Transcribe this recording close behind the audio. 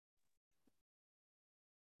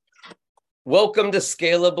Welcome to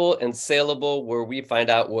Scalable and Saleable, where we find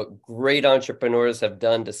out what great entrepreneurs have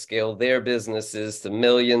done to scale their businesses to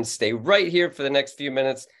millions. Stay right here for the next few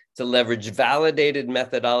minutes to leverage validated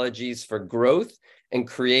methodologies for growth and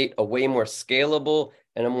create a way more scalable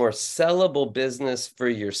and a more sellable business for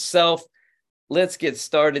yourself. Let's get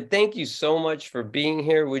started. Thank you so much for being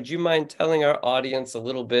here. Would you mind telling our audience a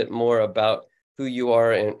little bit more about who you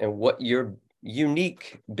are and what your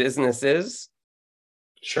unique business is?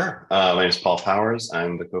 Sure. My name is Paul Powers.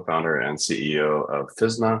 I'm the co-founder and CEO of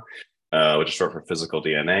Physna, which is short for physical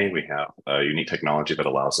DNA. We have a unique technology that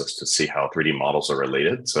allows us to see how 3D models are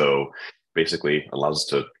related. So basically allows us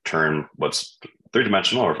to turn what's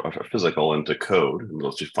three-dimensional or physical into code. And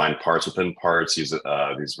we'll just find parts within parts, use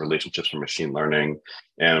these relationships from machine learning.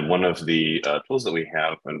 And one of the tools that we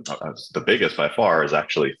have, and the biggest by far, is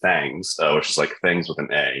actually Thangs, which is like things with an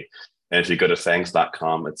A. And if you go to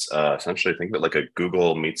thangs.com, it's essentially, think of it like a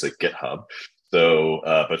Google meets a GitHub. So,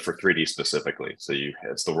 but for 3D specifically. So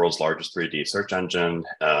it's the world's largest 3D search engine,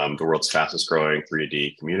 the world's fastest growing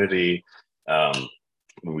 3D community.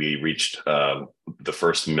 We reached the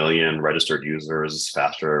first million registered users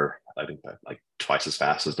faster, I think like twice as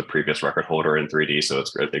fast as the previous record holder in 3D. So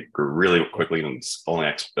it grew really quickly and it's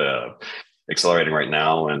only accelerating right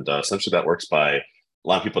now. And essentially that works by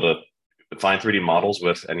allowing people to find 3D models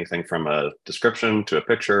with anything from a description to a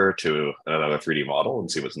picture to another 3D model and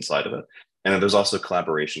see what's inside of it. And then there's also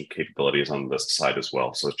collaboration capabilities on this side as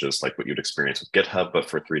well. So it's just like what you'd experience with GitHub, but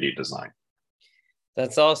for 3D design.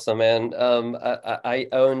 That's awesome, man. I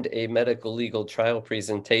owned a medical legal trial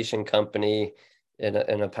presentation company in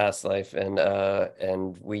a past life,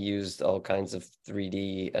 and we used all kinds of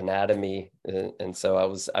 3D anatomy, and so I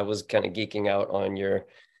was kind of geeking out on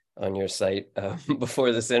your site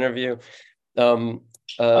before this interview. On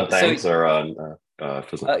Thangs or on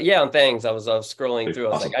yeah, on Thangs. I was scrolling through. I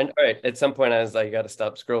was awesome. like, all right. At some point, I was like, got to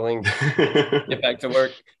stop scrolling, get back to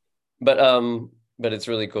work. But it's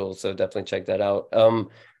really cool. So definitely check that out.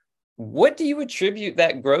 What do you attribute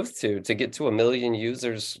that growth to get to 1 million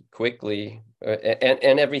users quickly,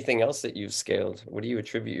 and everything else that you've scaled? What do you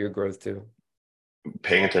attribute your growth to?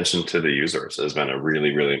 Paying attention to the users has been a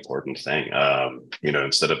really, really important thing.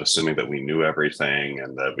 Instead of assuming that we knew everything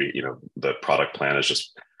and that the product plan is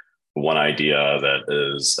just one idea that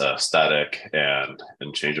is static and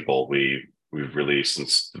changeable, we've really,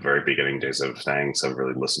 since the very beginning days of things, have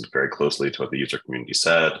really listened very closely to what the user community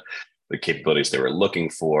said, the capabilities they were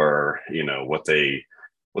looking for, what they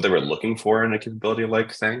were looking for in a capability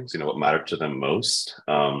like things, what mattered to them most,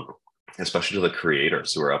 especially to the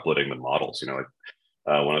creators who are uploading the models.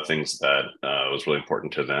 One of the things that was really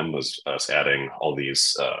important to them was us adding all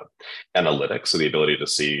these analytics, so the ability to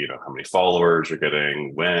see, how many followers you're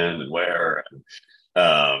getting, when and where, and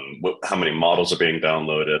how many models are being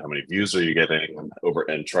downloaded, how many views are you getting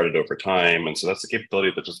and charted over time. And so that's a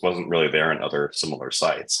capability that just wasn't really there in other similar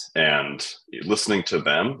sites. And listening to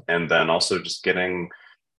them, and then also just getting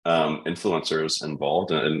influencers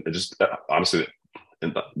involved, and just honestly,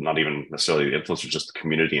 not even necessarily the influencers, just the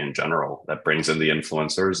community in general that brings in the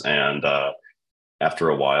influencers. And after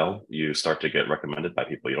a while, you start to get recommended by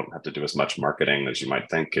people. You don't have to do as much marketing as you might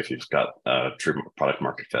think if you've got true product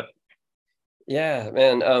market fit. Yeah,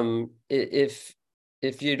 man. If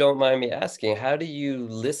you don't mind me asking, how do you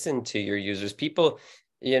listen to your users? People,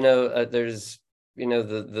 there's,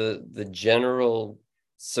 the general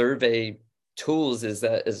survey tools. Is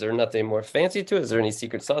there nothing more fancy to it? Is there any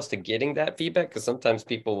secret sauce to getting that feedback? Because sometimes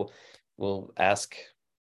people will ask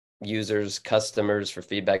users, customers for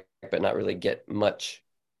feedback, but not really get much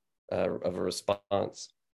of a response.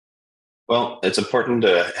 Well, it's important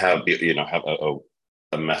to have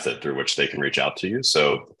a method through which they can reach out to you.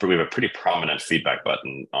 So we have a pretty prominent feedback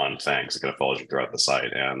button on Thangs that kind of follows you throughout the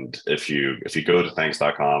site. And if you go to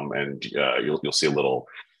thangs.com, and you'll see a little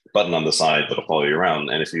button on the side that'll follow you around.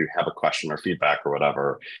 And if you have a question or feedback or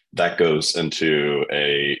whatever, that goes into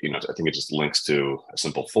I think it just links to a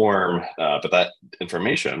simple form. But that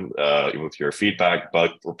information with your feedback, bug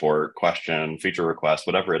report, question, feature request,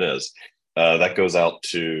 whatever it is, that goes out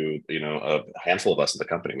to a handful of us in the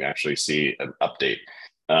company. We actually see an update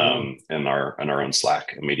in our own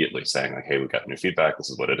Slack immediately, saying like, hey, we got new feedback, this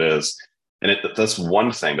is what it is. And that's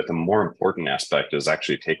one thing, but the more important aspect is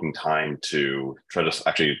actually taking time to try to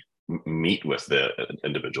actually meet with the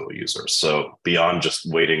individual users. So beyond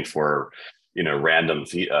just waiting for random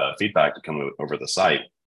feedback to come over the site,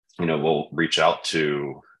 we'll reach out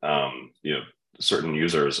to certain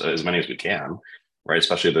users, as many as we can, right?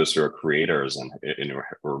 Especially those who are creators and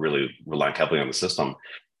we're really relying heavily on the system,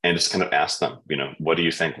 and just kind of ask them, what do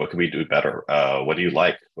you think? What can we do better? What do you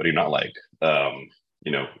like? What do you not like?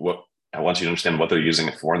 once you understand what they're using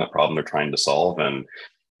it for and the problem they're trying to solve, and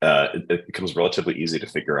it becomes relatively easy to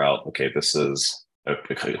figure out, okay, this is a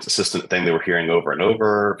consistent thing they were hearing over and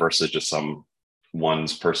over versus just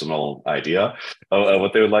one's personal idea of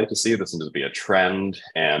what they would like to see. This seems to be a trend.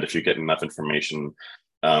 And if you get enough information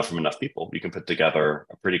from enough people, you can put together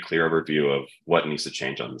a pretty clear overview of what needs to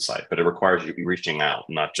change on the site. But it requires you reaching out,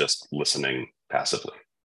 not just listening passively.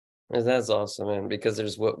 That's awesome, man, because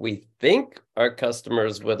there's what we think our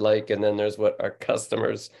customers would like, and then there's what our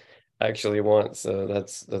customers actually want. So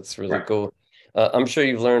that's really Right. cool. I'm sure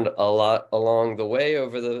you've learned a lot along the way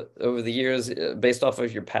over the years, based off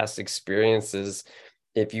of your past experiences.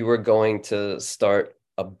 If you were going to start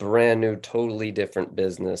a brand new, totally different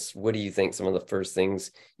business, what do you think some of the first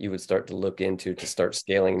things you would start to look into to start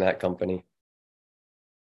scaling that company?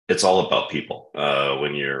 It's all about people.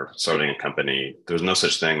 When you're starting a company, there's no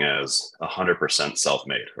such thing as 100%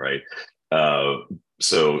 self-made, right? Uh,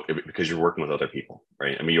 because you're working with other people,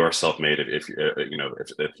 right? I mean, you are self-made if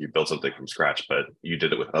if you build something from scratch, but you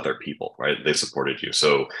did it with other people, right? They supported you.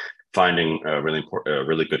 So finding really important,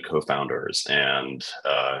 really good co-founders and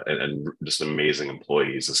just amazing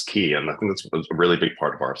employees is key. And I think that's a really big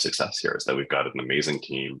part of our success here is that we've got an amazing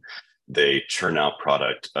team. They churn out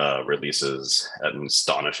product releases at an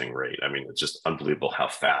astonishing rate. I mean, it's just unbelievable how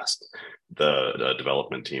fast the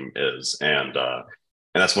development team is, and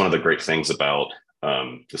that's one of the great things about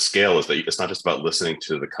the scale is that it's not just about listening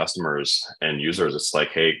to the customers and users. It's like,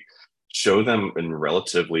 hey, show them in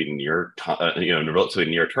relatively near, in a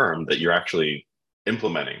relatively near term that you're actually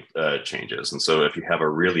implementing changes. And so if you have a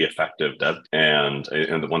really effective dev and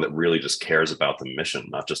the one that really just cares about the mission,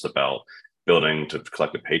 not just about building to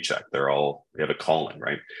collect a paycheck, we have a calling,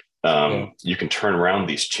 right? Yeah. You can turn around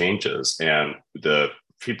these changes, and the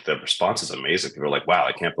response is amazing. People are like, wow,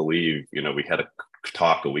 I can't believe, we had a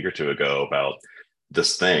talk a week or two ago about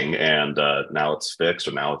this thing, and now it's fixed,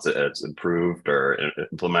 or now it's improved or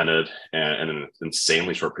implemented, and in an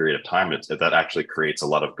insanely short period of time, that actually creates a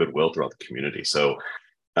lot of goodwill throughout the community. So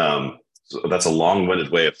that's a long-winded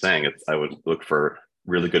way of saying it. I would look for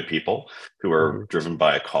really good people who are Mhm. driven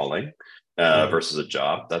by a calling Yeah. versus a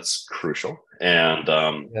job. That's crucial, and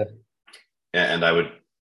I would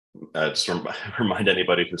just remind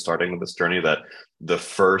anybody who's starting this journey that the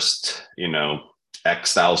first,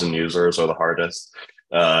 X thousand users are the hardest.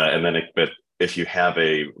 And then, but if you have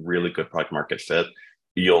a really good product market fit,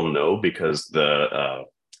 you'll know because the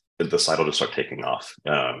site will just start taking off.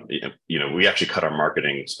 We actually cut our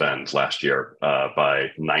marketing spend last year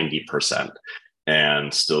by 90%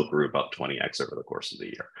 and still grew about 20x over the course of the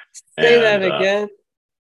year. Say that And again.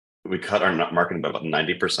 we cut our marketing by about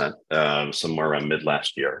 90% somewhere around mid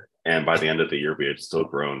last year. And by the end of the year, we had still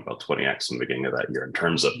grown about 20x in the beginning of that year in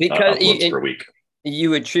terms of Because uploads per week.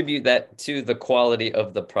 you attribute that to the quality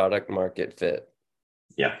of the product market fit.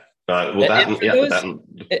 Yeah. And for those,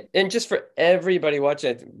 and just for everybody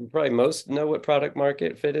watching, probably most know what product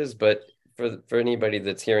market fit is, but for anybody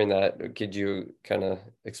that's hearing that, could you kind of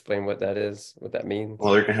explain what that is, what that means?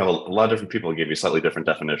 Well, you're going to have a lot of different people give you slightly different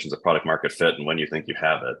definitions of product market fit and when you think you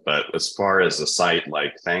have it. But as far as a site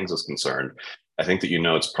like Thangs is concerned, I think that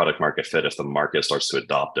it's product market fit if the market starts to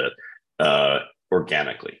adopt it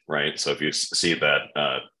organically, right? So if you see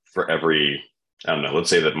that for every, I don't know, let's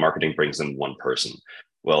say that marketing brings in one person.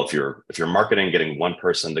 Well, if you're marketing, getting one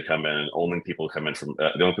person to come in, only people come in from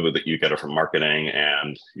the only people that you get are from marketing,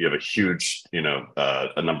 and you have a huge,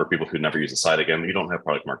 a number of people who never use the site again, you don't have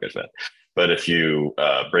product market fit. But if you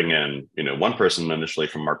bring in, one person initially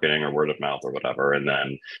from marketing or word of mouth or whatever, and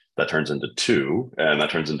then that turns into two, and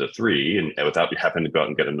that turns into three, and without you having to go out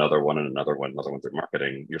and get another one and another one through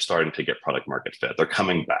marketing, you're starting to get product market fit. They're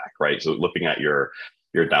coming back, right? So looking at your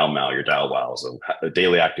DAO MAU, your DAO WOW, so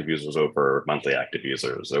daily active users over monthly active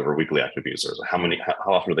users, over weekly active users, how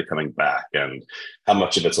often are they coming back, and how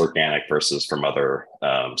much of it's organic versus from other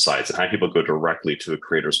sites, and how people go directly to a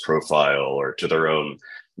creator's profile or to their own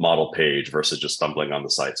model page versus just stumbling on the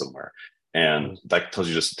site somewhere. And that tells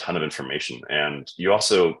you just a ton of information. And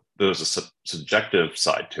there's a subjective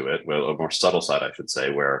side to it, well, a more subtle side, I should say,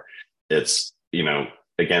 where it's,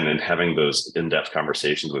 again, in having those in-depth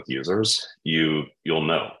conversations with users, you'll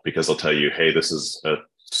know, because they'll tell you, hey, this is a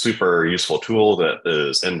super useful tool that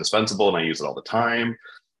is indispensable and I use it all the time.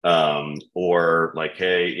 Or like,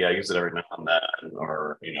 hey, yeah, I use it every now and then,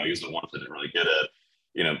 or, I use it once, I didn't really get it.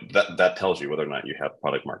 That tells you whether or not you have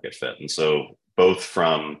product market fit. And so both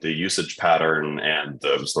from the usage pattern and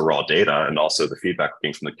the raw data, and also the feedback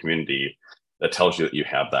getting from the community, that tells you that you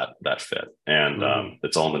have that fit. And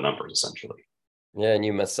it's all in the numbers, essentially. Yeah, and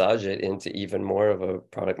you massage it into even more of a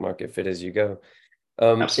product market fit as you go.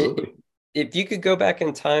 Absolutely. If you could go back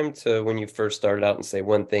in time to when you first started out and say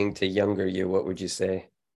one thing to younger you, what would you say?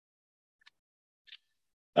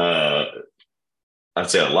 Uh, I'd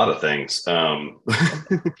say a lot of things.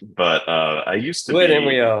 But I used to Wouldn't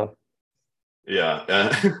we be, all?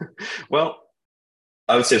 yeah. Well,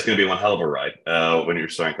 I would say it's going to be one hell of a ride when you're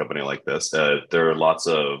starting a company like this. There are lots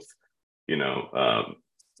of, you know,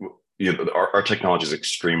 our technology is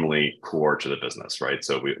extremely core to the business, right?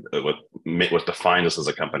 So what defines us as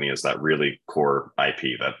a company is that really core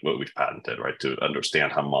IP that what we've patented, right? To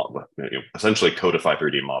understand how essentially codify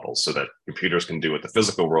 3D models so that computers can do with the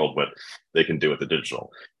physical world what they can do with the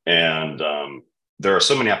digital. And there are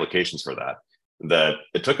so many applications for that that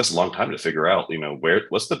it took us a long time to figure out,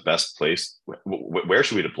 what's the best place, where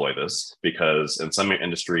should we deploy this? Because in some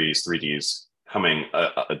industries, 3D's coming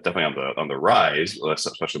definitely on the rise,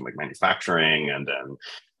 especially in like manufacturing and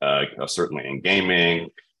then certainly in gaming,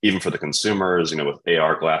 even for the consumers, with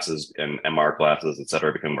AR glasses and MR glasses, et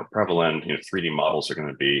cetera, becoming more prevalent. 3D models are going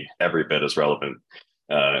to be every bit as relevant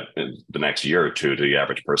in the next year or two to the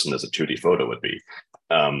average person as a 2D photo would be.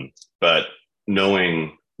 But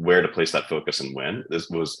knowing where to place that focus and when is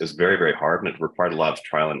very, very hard, and it required a lot of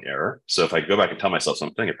trial and error. So if I go back and tell myself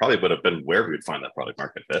something, it probably would have been where we would find that product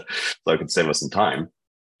market fit, so I could save us some time.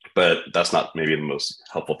 But that's not maybe the most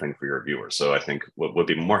helpful thing for your viewers. So I think what would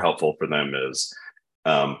be more helpful for them is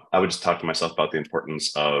I would just talk to myself about the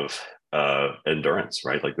importance of endurance,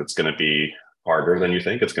 right? Like it's going to be harder than you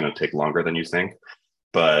think. It's going to take longer than you think,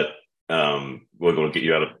 but what will get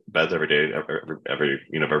you out of bed every day,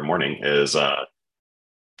 every morning is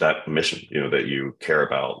that mission, that you care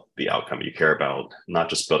about the outcome. You care about not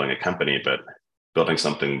just building a company, but building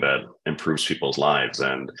something that improves people's lives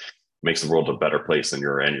and makes the world a better place than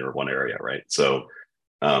you're in your one area, right? So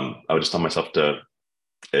I would just tell myself to,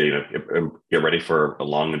 get ready for a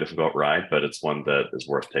long and difficult ride, but it's one that is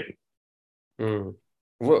worth taking.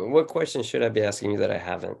 What question should I be asking you that I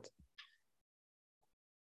haven't?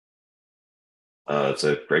 It's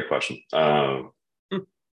a great question.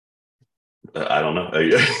 I don't know.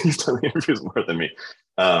 You've done the interviews more than me.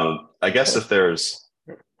 I guess if there's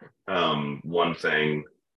one thing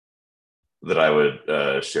that I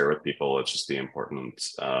would share with people, it's just the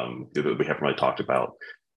importance that we haven't really talked about.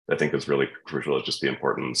 I think is really crucial. Is just the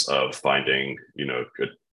importance of finding,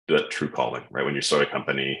 that true calling, right? When you start a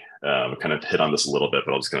company, kind of hit on this a little bit,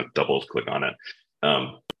 but I'll just kind of double click on it.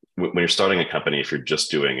 When you're starting a company, if you're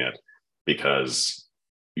just doing it because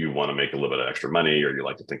you want to make a little bit of extra money, or you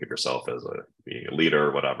like to think of yourself as being a leader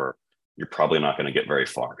or whatever, you're probably not going to get very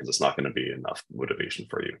far because it's not going to be enough motivation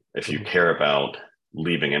for you. If you care about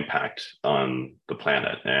leaving impact on the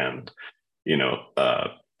planet and,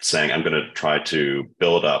 saying, I'm going to try to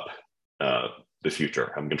build up the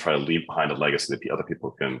future. I'm going to try to leave behind a legacy that other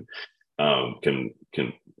people can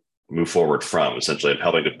move forward from. Essentially,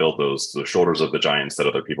 helping to build the shoulders of the giants that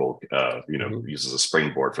other people, use as a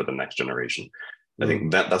springboard for the next generation. I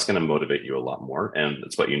think that's going to motivate you a lot more, and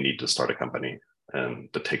it's what you need to start a company, and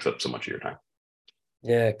that takes up so much of your time.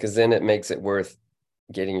 Yeah, because then it makes it worth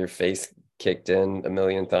getting your face kicked in a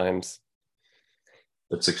million times.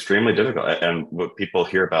 It's extremely difficult, and what people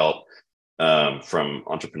hear about from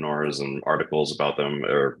entrepreneurs and articles about them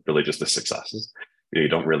are really just the successes. You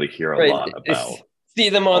don't really hear a lot about. See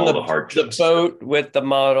them on the boat with the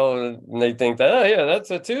model, and they think that, oh yeah,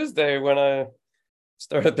 that's a Tuesday when I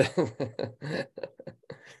started the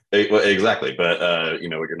Exactly, but what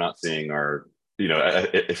you're not seeing are,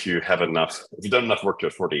 if you've done enough work to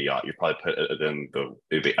afford a yacht, you probably put it in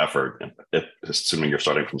the effort. Assuming you're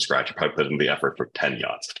starting from scratch, you probably put in the effort for 10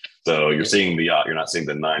 yachts. So you're seeing the yacht, you're not seeing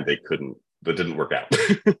the 9 that didn't work out.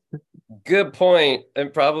 Good point.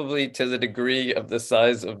 And probably to the degree of the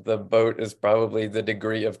size of the boat is probably the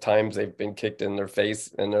degree of times they've been kicked in their face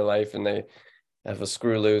in their life, and they have a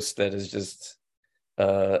screw loose that is just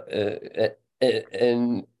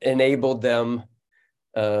enabled them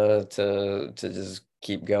to just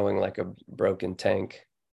keep going like a broken tank,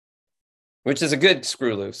 which is a good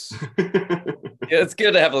screw loose. Yeah, it's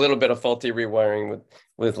good to have a little bit of faulty rewiring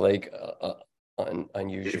with like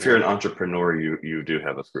unusual. If you're an entrepreneur, you do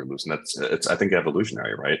have a screw loose, and it's I think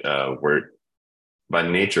evolutionary, right? Where by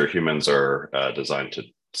nature humans are designed to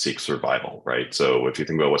seek survival, right? So if you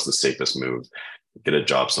think about what's the safest move, get a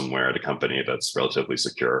job somewhere at a company that's relatively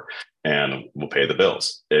secure and will pay the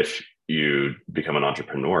bills. If you become an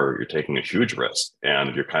entrepreneur, you're taking a huge risk,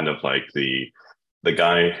 and you're kind of like the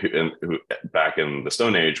guy who back in the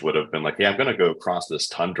Stone Age would have been like, yeah, I'm going to go across this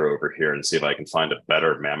tundra over here and see if I can find a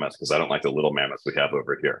better mammoth because I don't like the little mammoths we have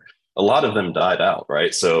over here. A lot of them died out,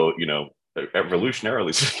 right? So,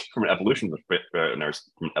 evolutionarily, from an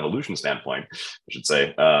evolution standpoint, I should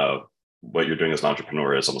say, what you're doing as an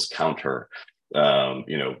entrepreneur is almost counter,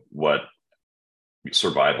 what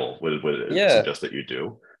survival would Yeah. suggest that you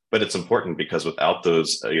do. But it's important because without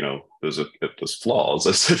those, those flaws,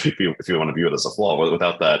 if you want to view it as a flaw,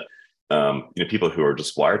 without that, people who are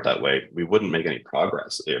just wired that way, we wouldn't make any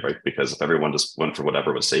progress, right? Because if everyone just went for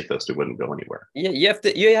whatever was safest, we wouldn't go anywhere. Yeah,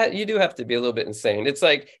 you do have to be a little bit insane. It's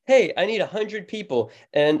like, hey, I need 100 people,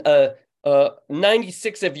 and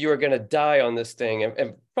 96 of you are gonna die on this thing,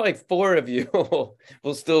 and probably 4 of you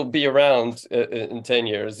will still be around in 10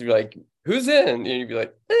 years. You're like, who's in? And you'd be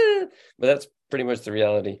like, eh. But that's pretty much the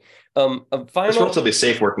reality. A It's final. relatively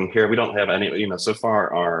safe working here. We don't have any, so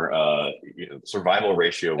far our survival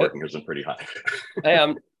ratio working here has been pretty high. Hey,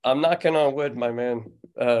 I'm knocking on wood, my man.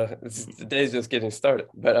 The day's just getting started.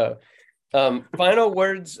 But final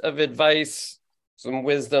words of advice, some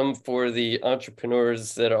wisdom for the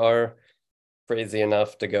entrepreneurs that are crazy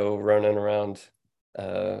enough to go running around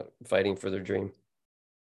fighting for their dream.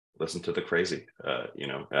 Listen to the crazy.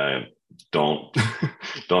 Don't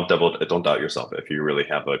don't doubt yourself. If you really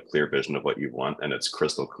have a clear vision of what you want and it's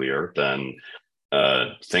crystal clear, then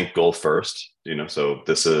think goal first. So I think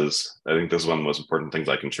this is one of the most important things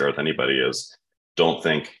I can share with anybody is don't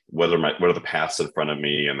think what are the paths in front of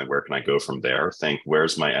me and then where can I go from there. Think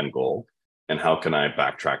where's my end goal and how can I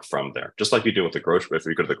backtrack from there. Just like you do with the grocery. If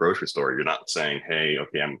you go to the grocery store, you're not saying, hey,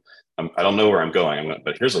 okay, I don't know where I'm going.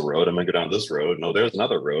 But here's a road. I'm going to go down this road. No, there's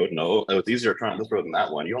another road. No, it's easier trying this road than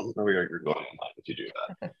that one. You don't know where you're going in life if you do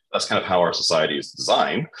that. That's kind of how our society is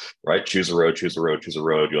designed, right? Choose a road, choose a road, choose a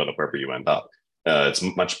road. You end up wherever you end up. It's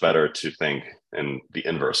much better to think in the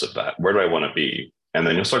inverse of that. Where do I want to be? And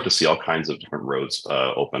then you'll start to see all kinds of different roads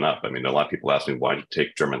open up. I mean, a lot of people ask me, why did you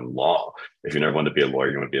take German law? If you never want to be a lawyer,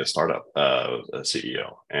 you want to be a startup a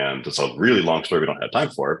CEO. And it's a really long story. We don't have time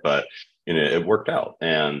for it, but it worked out.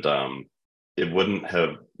 And it wouldn't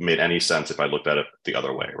have made any sense if I looked at it the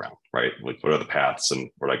other way around, right? Like, what are the paths and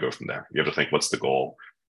where do I go from there? You have to think, what's the goal?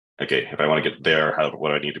 Okay, if I want to get there,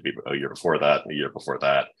 what do I need to be a year before that,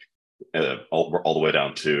 all the way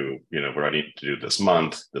down to, what do I need to do this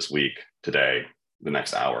month, this week, today, the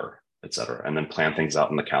next hour, et cetera. And then plan things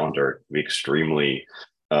out in the calendar, be extremely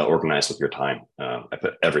organized with your time. I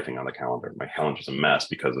put everything on the calendar. My calendar's a mess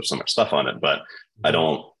because there's so much stuff on it, but I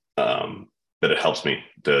don't, but it helps me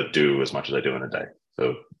to do as much as I do in a day.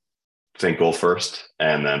 So think goal first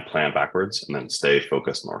and then plan backwards and then stay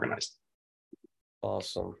focused and organized.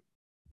 Awesome.